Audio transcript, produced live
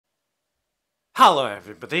Hello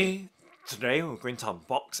everybody! Today we're going to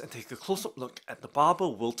unbox and take a close-up look at the Barbour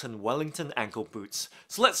Wilton Wellington ankle boots.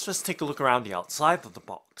 So let's just take a look around the outside of the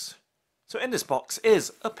box. So in this box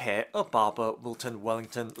is a pair of Barbour Wilton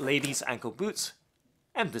Wellington ladies ankle boots,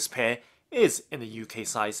 and this pair is in the UK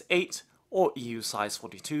size 8 or EU size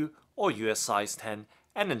 42 or US size 10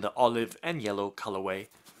 and in the olive and yellow colourway.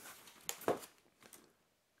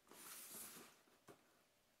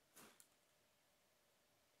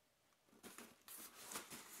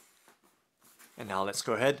 And now let's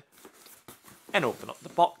go ahead and open up the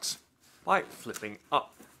box by flipping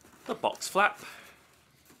up the box flap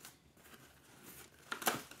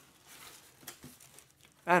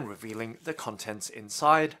and revealing the contents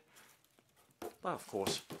inside, but of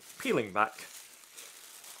course peeling back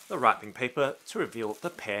the wrapping paper to reveal the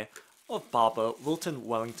pair of Barbour Wilton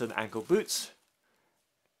Wellington ankle boots.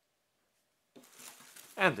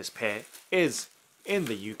 And this pair is in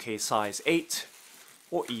the UK size 8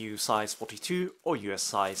 or EU size 42 or US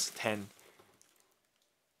size 10.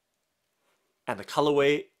 And the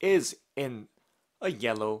colorway is in a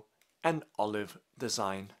yellow and olive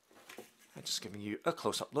design. I'm just giving you a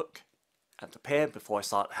close-up look at the pair before I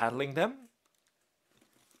start handling them.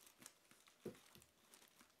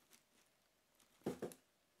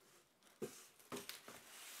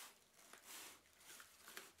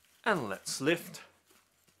 And let's lift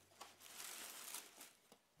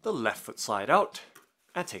the left foot side out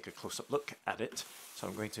and take a close-up look at it. So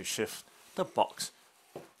I'm going to shift the box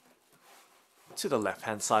to the left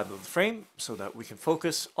hand side of the frame so that we can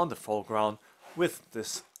focus on the foreground with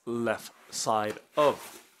this left side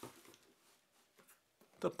of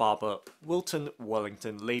the Barbour Wilton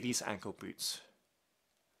Wellington ladies ankle boots.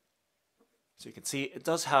 So you can see it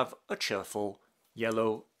does have a cheerful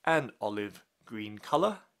yellow and olive green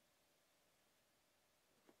color.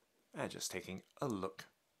 And just taking a look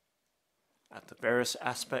at the various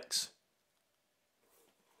aspects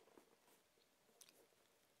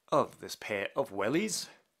of this pair of wellies.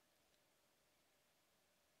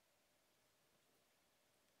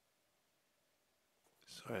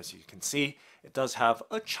 So as you can see, it does have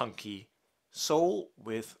a chunky sole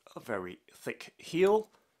with a very thick heel.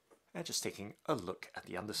 And just taking a look at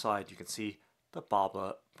the underside, you can see the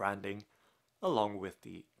Barbour branding along with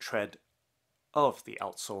the tread of the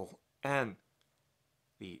outsole and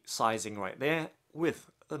the sizing right there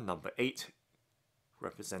with the number 8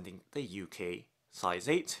 representing the UK size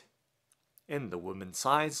 8 in the women's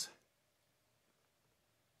size.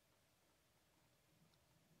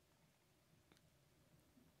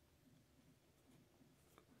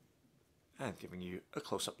 And giving you a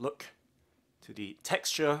close-up look to the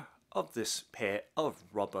texture of this pair of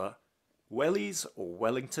rubber wellies or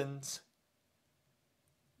Wellingtons.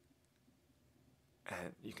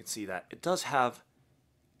 And you can see that it does have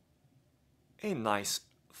a nice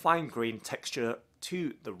fine-grained texture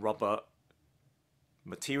to the rubber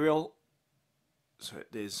material, so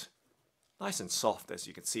it is nice and soft, as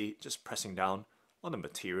you can see, just pressing down on the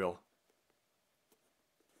material.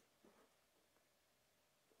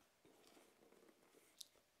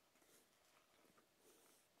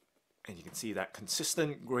 And you can see that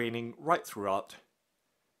consistent graining right throughout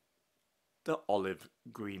the olive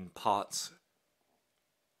green parts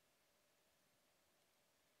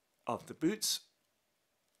of the boots.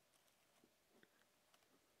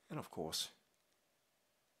 And of course,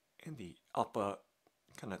 in the upper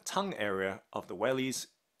kind of tongue area of the wellies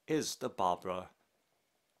is the Barbour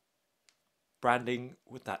branding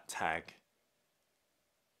with that tag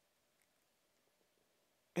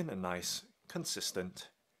in a nice consistent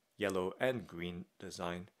yellow and green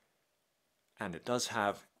design. And it does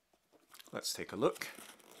have, let's take a look,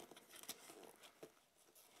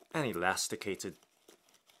 an elasticated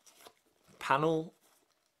panel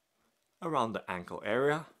around the ankle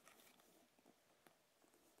area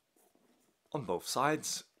on both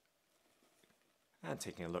sides, and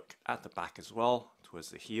taking a look at the back as well towards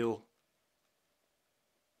the heel.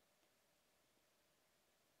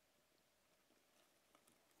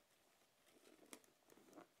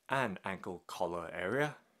 And ankle collar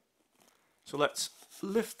area. So let's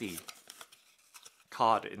lift the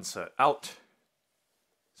card insert out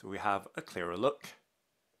so we have a clearer look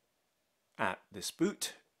at this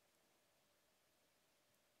boot,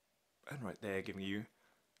 and right there giving you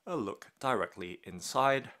a look directly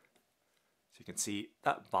inside, so you can see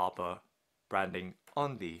that Barbour branding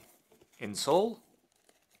on the insole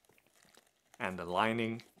and the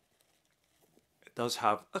lining. It does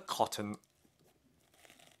have a cotton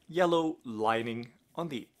yellow lining on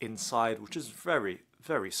the inside, which is very,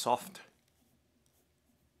 very soft.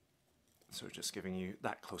 So just giving you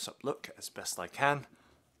that close-up look as best I can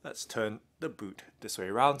let's turn the boot this way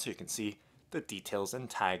around so you can see the details and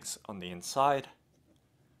tags on the inside.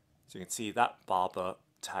 So you can see that Barbour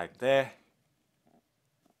tag there.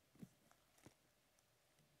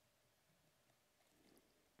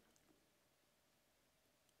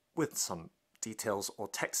 With some details or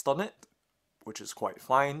text on it, which is quite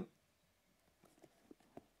fine.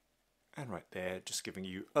 And right there, just giving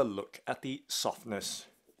you a look at the softness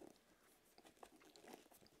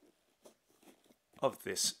of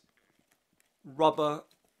this rubber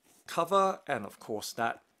cover, and of course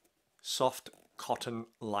that soft cotton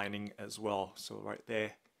lining as well. So right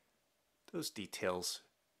there, those details.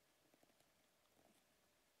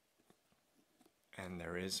 And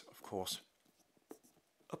there is, of course,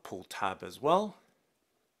 a pull tab as well,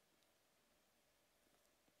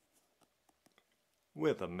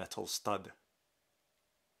 with a metal stud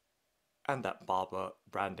and that Barbour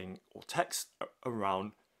branding or text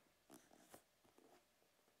around.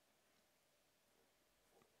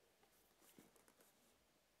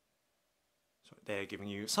 So they're giving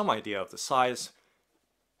you some idea of the size.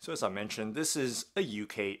 So as I mentioned, this is a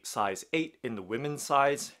UK size 8 in the women's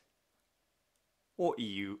size, or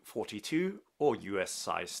EU 42, or US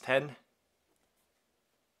size 10.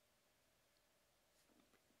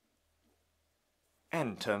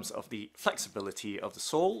 And in terms of the flexibility of the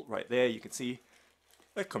sole, right there you can see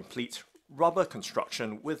a complete rubber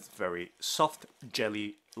construction with very soft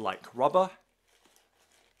jelly-like rubber.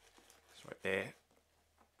 So right there,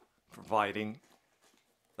 providing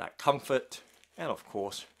that comfort and of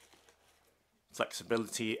course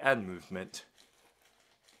flexibility and movement.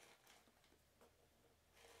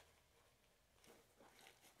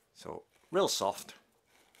 So real soft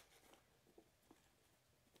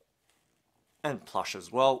and plush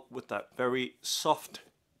as well, with that very soft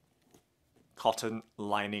cotton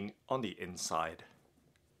lining on the inside.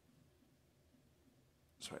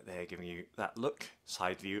 So right there, giving you that look,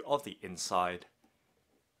 side view of the inside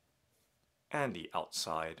and the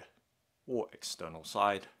outside or external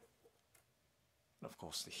side. And of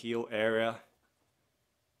course the heel area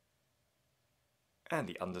and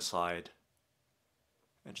the underside.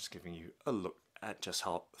 And just giving you a look at just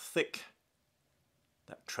how thick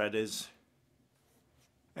that tread is.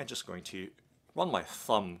 And just going to run my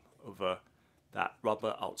thumb over that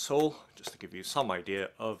rubber outsole just to give you some idea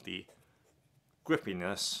of the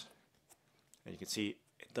grippiness. And you can see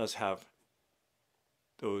it does have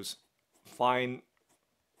those fine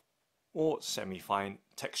or semi-fine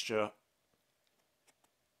texture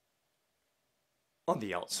on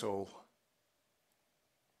the outsole.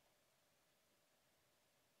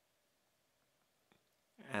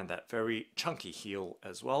 And that very chunky heel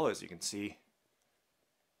as well, as you can see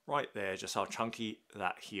right there, just how chunky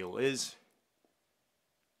that heel is.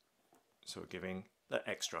 So giving that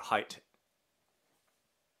extra height.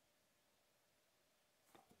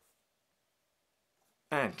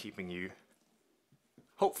 And keeping you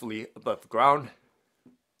hopefully above the ground.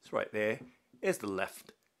 So right there is the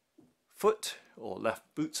left foot or left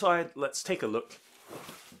boot side. Let's take a look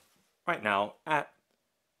right now at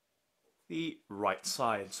the right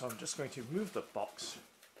side. So I'm just going to move the box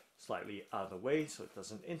slightly out of the way so it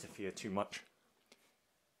doesn't interfere too much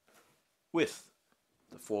with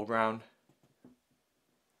the foreground,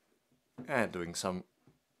 and doing some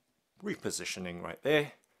repositioning right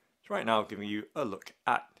there. So right now giving you a look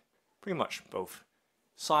at pretty much both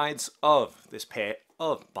sides of this pair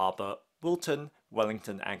of Barbour Wilton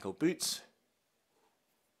Wellington ankle boots.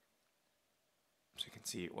 So you can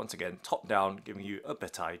see once again top down, giving you a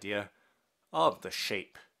better idea of the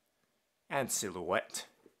shape and silhouette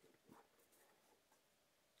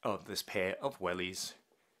of this pair of wellies.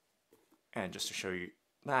 And just to show you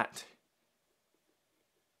that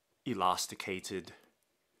elasticated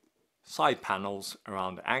side panels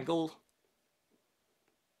around the ankle,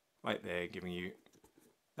 right there, giving you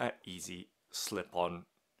that easy slip-on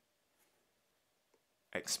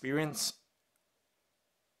experience.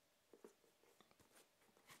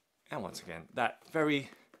 And once again, that very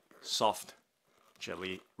soft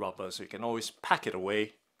jelly rubber, so you can always pack it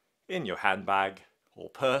away in your handbag or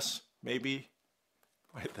purse, maybe,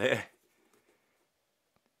 right there.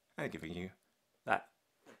 And giving you that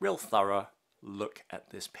real thorough look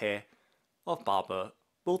at this pair of Barbour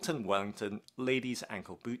Wilton Wellington ladies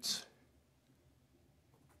ankle boots.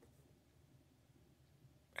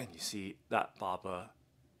 And you see that Barbour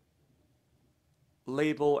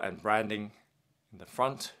label and branding in the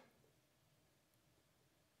front.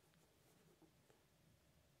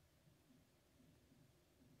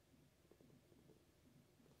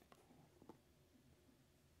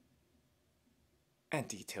 And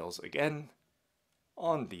details again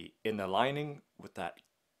on the inner lining with that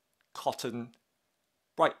cotton,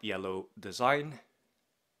 bright yellow design,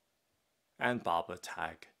 and Barbour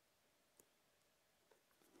tag.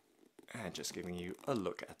 And just giving you a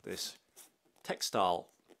look at this textile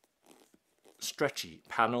stretchy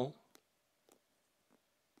panel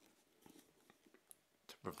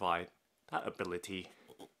to provide that ability,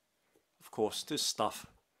 of course, to stuff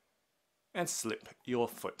and slip your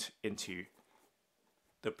foot into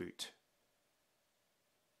the boot.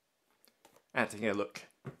 And taking a look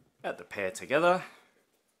at the pair together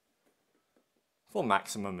for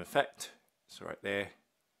maximum effect. So right there.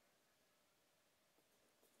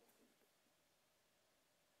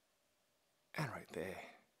 And right there.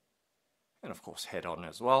 And of course head on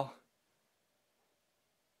as well.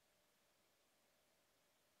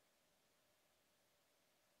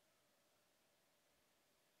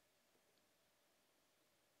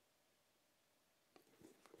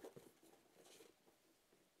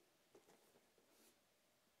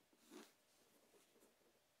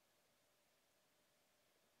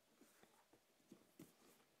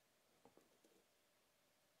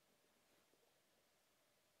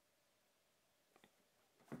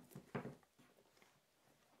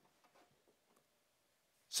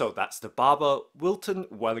 So that's the Barbour Wilton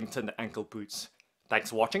Wellington ankle boots.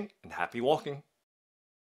 Thanks for watching and happy walking.